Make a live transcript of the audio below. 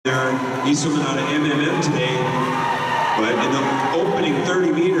He's swimming out of MMM today. But in the opening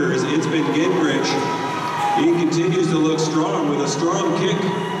 30 meters, it's been Gingrich. He continues to look strong with a strong kick.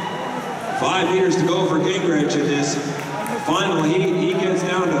 5 meters to go for Gingrich in this final heat. He gets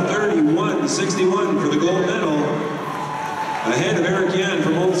down to 31.61 for the gold medal. Ahead of Eric Yan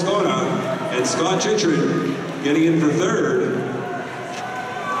from Old Skoda and Scott Chitrin getting in for third.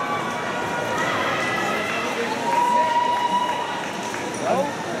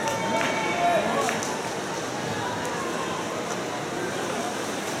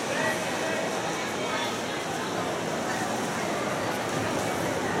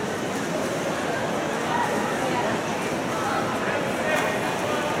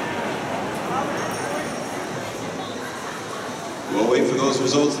 We'll wait for those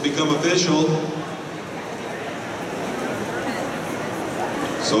results to become official.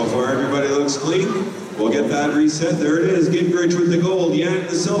 So far, everybody looks clean. We'll get that reset. There it is. Gingrich with the gold, Yan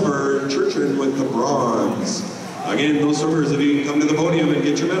the silver, Churchin with the bronze. Again, those swimmers, if you can come to the podium and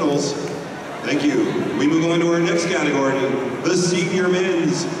get your medals. Thank you. We move on to our next category, the senior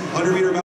men's 100-meter